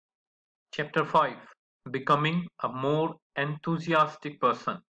Chapter 5: Becoming a More Enthusiastic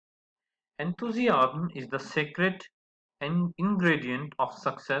Person. Enthusiasm is the secret ingredient of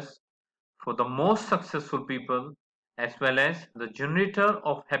success for the most successful people, as well as the generator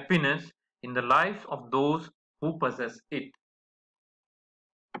of happiness in the lives of those who possess it.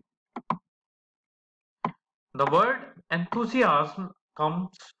 The word enthusiasm comes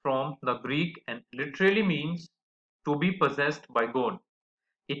from the Greek and literally means to be possessed by God.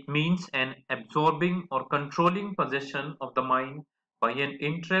 It means an absorbing or controlling possession of the mind by an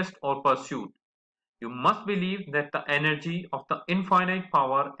interest or pursuit. You must believe that the energy of the infinite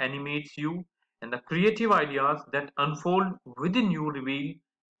power animates you, and the creative ideas that unfold within you reveal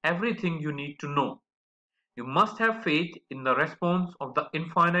everything you need to know. You must have faith in the response of the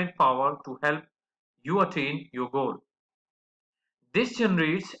infinite power to help you attain your goal. This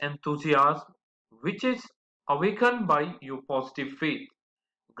generates enthusiasm, which is awakened by your positive faith.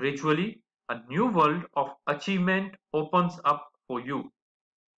 Gradually, a new world of achievement opens up for you.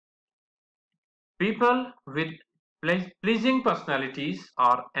 People with pleasing personalities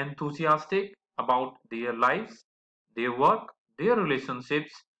are enthusiastic about their lives, their work, their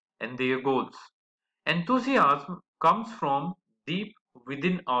relationships, and their goals. Enthusiasm comes from deep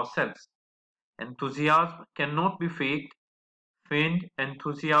within ourselves. Enthusiasm cannot be faked. Feigned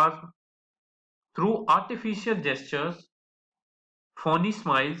enthusiasm through artificial gestures, phony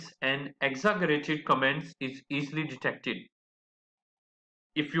smiles, and exaggerated comments is easily detected.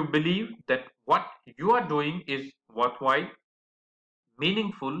 If you believe that what you are doing is worthwhile,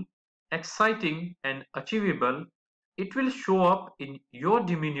 meaningful, exciting, and achievable, it will show up in your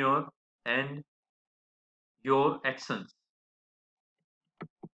demeanor and your actions.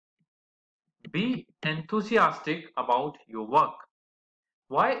 Be enthusiastic about your work.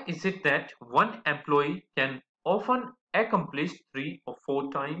 Why is it that one employee can often accomplish 3 or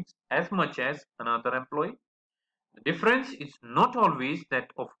 4 times as much as another employee? The difference is not always that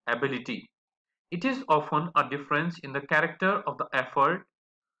of ability. It is often a difference in the character of the effort.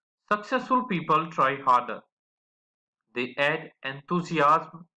 Successful people try harder. They add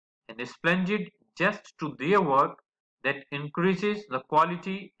enthusiasm and a splendid zest to their work that increases the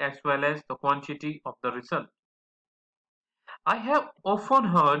quality as well as the quantity of the result. I have often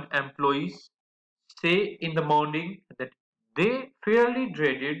heard employees say in the morning that they fairly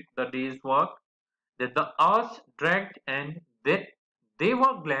dreaded the day's work, that the hours dragged, and that they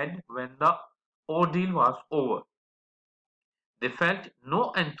were glad when the ordeal was over. They felt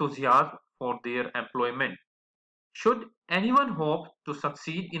no enthusiasm for their employment. Should anyone hope to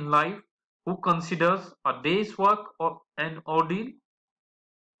succeed in life who considers a day's work or an ordeal,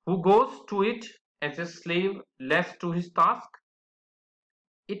 who goes to it as a slave left to his task?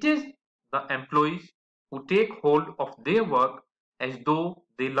 It is the employees who take hold of their work as though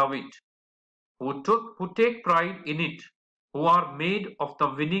they love it, who take pride in it, who are made of the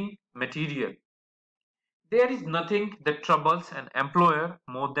winning material. There is nothing that troubles an employer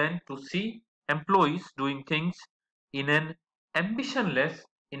more than to see employees doing things in an ambitionless,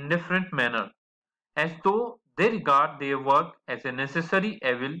 indifferent manner, as though they regard their work as a necessary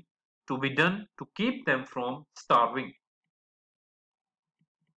evil to be done to keep them from starving.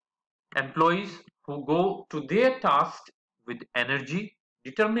 Employees who go to their tasks with energy,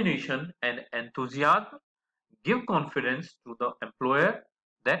 determination, and enthusiasm give confidence to the employer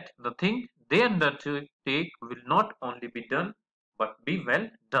that the thing they undertake will not only be done but be well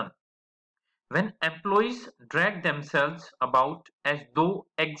done. When employees drag themselves about as though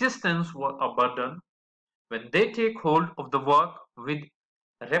existence were a burden, when they take hold of the work with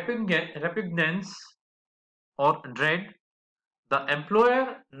repugnance or dread, the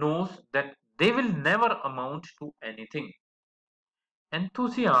employer knows that they will never amount to anything.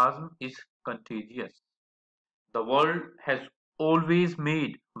 Enthusiasm is contagious. The world has always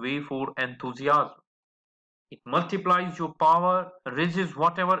made way for enthusiasm. It multiplies your power, raises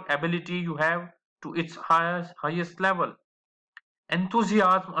whatever ability you have to its highest level.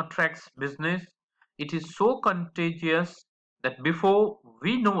 Enthusiasm attracts business. It is so contagious that before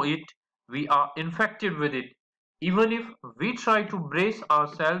we know it, we are infected with it. Even if we try to brace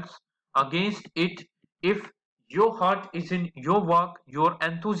ourselves against it, if your heart is in your work, your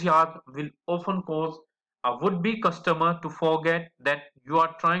enthusiasm will often cause a would-be customer to forget that you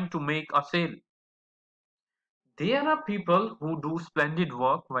are trying to make a sale. There are people who do splendid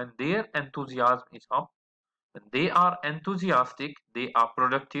work when their enthusiasm is up. When they are enthusiastic, they are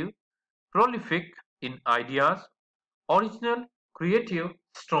productive, prolific in ideas, original, creative,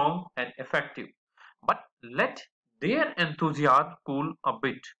 strong, and effective. But let their enthusiasm cool a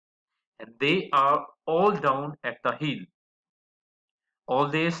bit, and they are all down at the heel. All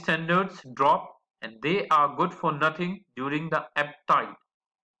their standards drop and they are good for nothing during the ebb tide.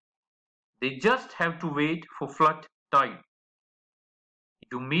 They just have to wait for flood tide.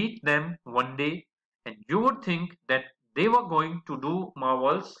 You meet them one day and you would think that they were going to do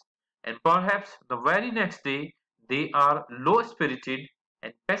marvels, and perhaps the very next day they are low spirited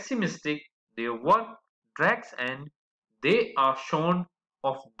and pessimistic, their work drags and they are shorn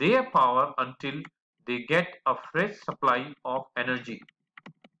of their power until they get a fresh supply of energy.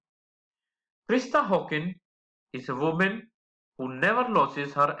 Krista Hawkins is a woman who never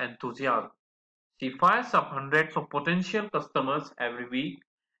loses her enthusiasm. She fires up hundreds of potential customers every week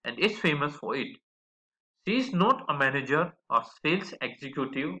and is famous for it. She is not a manager, a sales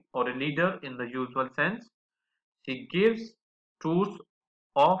executive, or a leader in the usual sense. She gives tours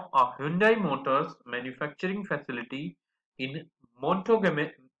of a Hyundai Motors manufacturing facility in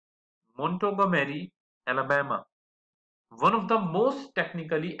Montgomery, Montgomery, Alabama, one of the most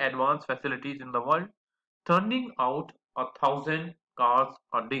technically advanced facilities in the world, turning out 1,000 cars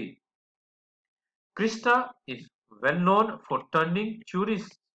a day. Krista is well known for turning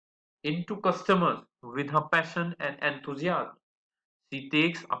tourists into customers with her passion and enthusiasm. She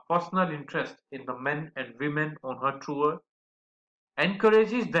takes a personal interest in the men and women on her tour,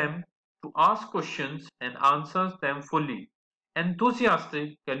 encourages them to ask questions and answers them fully,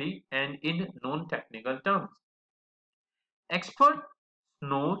 enthusiastically and in non-technical terms. Expert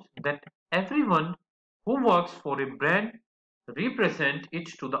knows that everyone who works for a brand represents it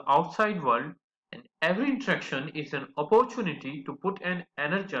to the outside world, and every interaction is an opportunity to put an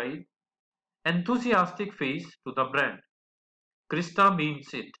energized, enthusiastic face to the brand. Krista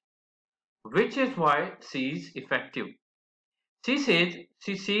means it, which is why she is effective. She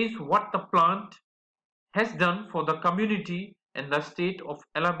says what the plant has done for the community and the state of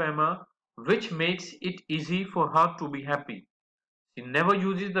Alabama, which makes it easy for her to be happy. She never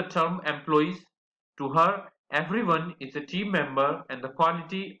uses the term employees. To her, everyone is a team member and the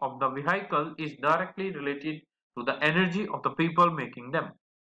quality of the vehicle is directly related to the energy of the people making them.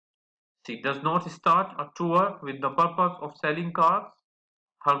 She does not start a tour with the purpose of selling cars.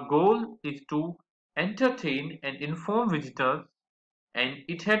 Her goal is to entertain and inform visitors, and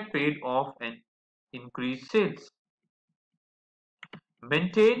it had paid off and increased sales.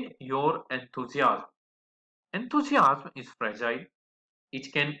 Maintain your enthusiasm. Enthusiasm is fragile.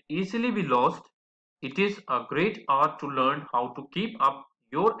 It can easily be lost. It is a great art to learn how to keep up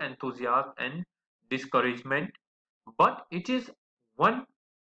your enthusiasm and discouragement, but it is one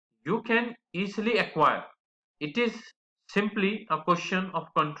you can easily acquire. It is simply a question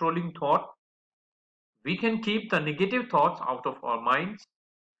of controlling thought. We can keep the negative thoughts out of our minds.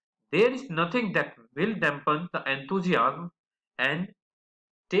 There is nothing that will dampen the enthusiasm and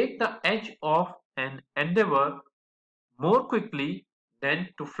take the edge off an endeavor more quickly than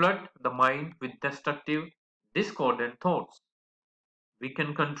to flood the mind with destructive, discordant thoughts. We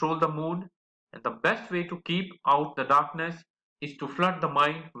can control the mood, and the best way to keep out the darkness is to flood the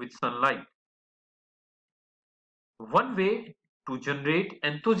mind with sunlight. One way to generate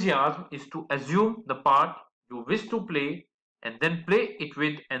enthusiasm is to assume the part you wish to play and then play it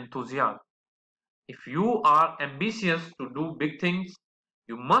with enthusiasm. If you are ambitious to do big things,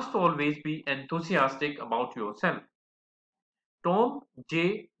 you must always be enthusiastic about yourself. Tom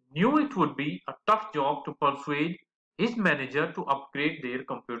J. knew it would be a tough job to persuade his manager to upgrade their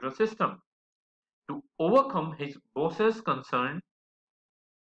computer system. To overcome his boss's concern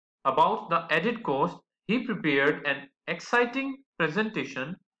about the added cost, he prepared an exciting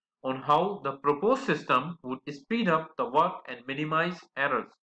presentation on how the proposed system would speed up the work and minimize errors.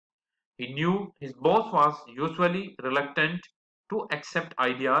 He knew his boss was usually reluctant to accept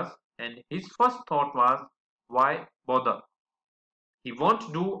ideas, and his first thought was, why bother? He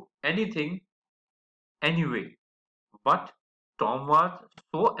won't do anything anyway. But Tom was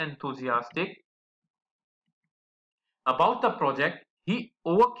so enthusiastic about the project, he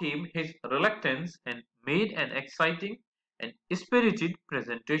overcame his reluctance and made an exciting and spirited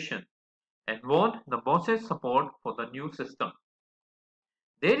presentation and won the boss's support for the new system.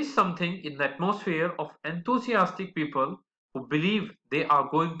 There is something in the atmosphere of enthusiastic people who believe they are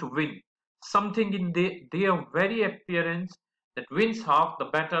going to win, something in their very appearance that wins half the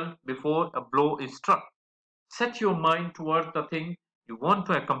battle before a blow is struck. Set your mind towards the thing you want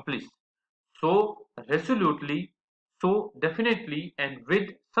to accomplish so resolutely, so definitely, and with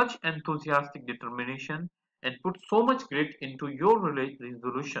such enthusiastic determination, and put so much grit into your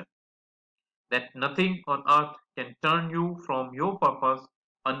resolution that nothing on earth can turn you from your purpose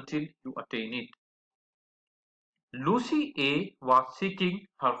until you attain it. Lucy A was seeking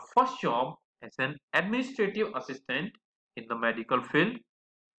her first job as an administrative assistant in the medical field.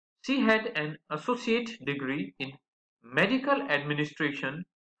 She had an associate degree in medical administration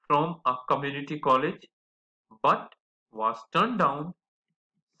from a community college, but was turned down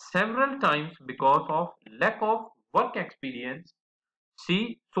several times because of lack of work experience.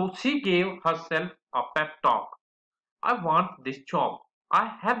 So she gave herself a pep talk. I want this job.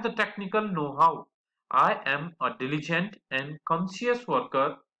 I have the technical know-how. I am a diligent and conscious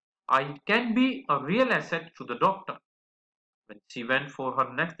worker. I can be a real asset to the doctor. When she went for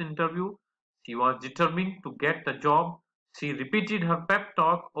her next interview, she was determined to get the job. She repeated her pep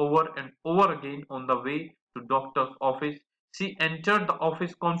talk over and over again on the way to doctor's office. She entered the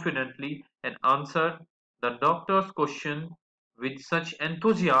office confidently and answered the doctor's question with such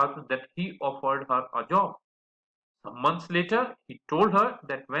enthusiasm that he offered her a job. Some months later, he told her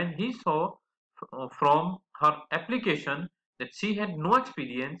that when he saw from her application that she had no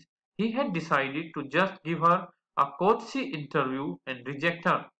experience, he had decided to just give her a courtesy interview and reject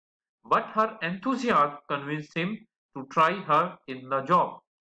her. But her enthusiasm convinced him to try her in the job.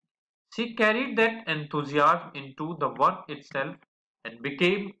 She carried that enthusiasm into the work itself and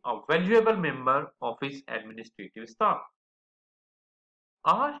became a valuable member of his administrative staff.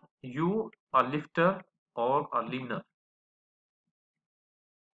 Are you a lifter or a leaner?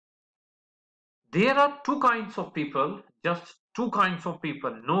 There are two kinds of people, just two kinds of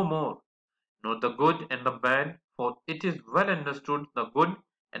people, no more. Not the good and the bad, for it is well understood the good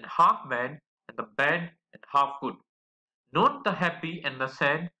and half bad, and the bad and half good. Not the happy and the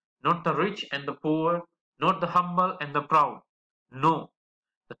sad, not the rich and the poor, not the humble and the proud. No,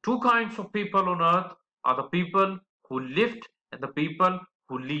 the two kinds of people on earth are the people who lift and the people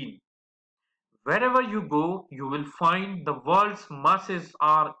who lean. Wherever you go, you will find the world's masses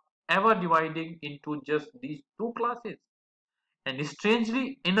are ever dividing into just these two classes. And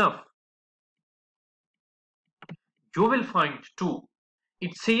strangely enough, you will find too.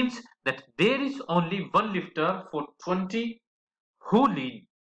 It seems that there is only one lifter for 20 who lean.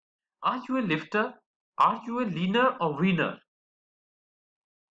 Are you a lifter? Are you a leaner or winner?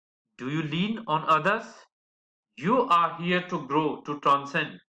 Do you lean on others? You are here to grow, to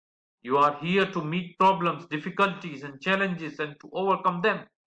transcend. You are here to meet problems, difficulties, and challenges and to overcome them.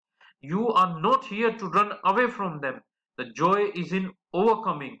 You are not here to run away from them. The joy is in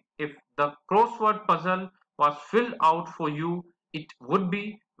overcoming. If the crossword puzzle was filled out for you, it would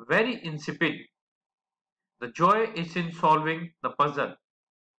be very insipid. The joy is in solving the puzzle.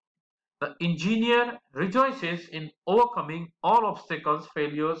 The engineer rejoices in overcoming all obstacles,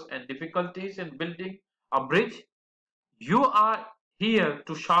 failures, and difficulties in building a bridge. You are here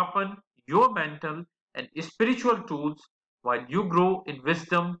to sharpen your mental and spiritual tools while you grow in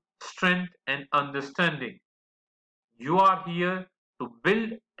wisdom, strength, and understanding. You are here to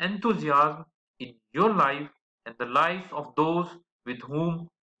build enthusiasm in your life and the lives of those with whom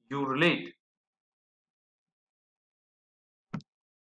you relate.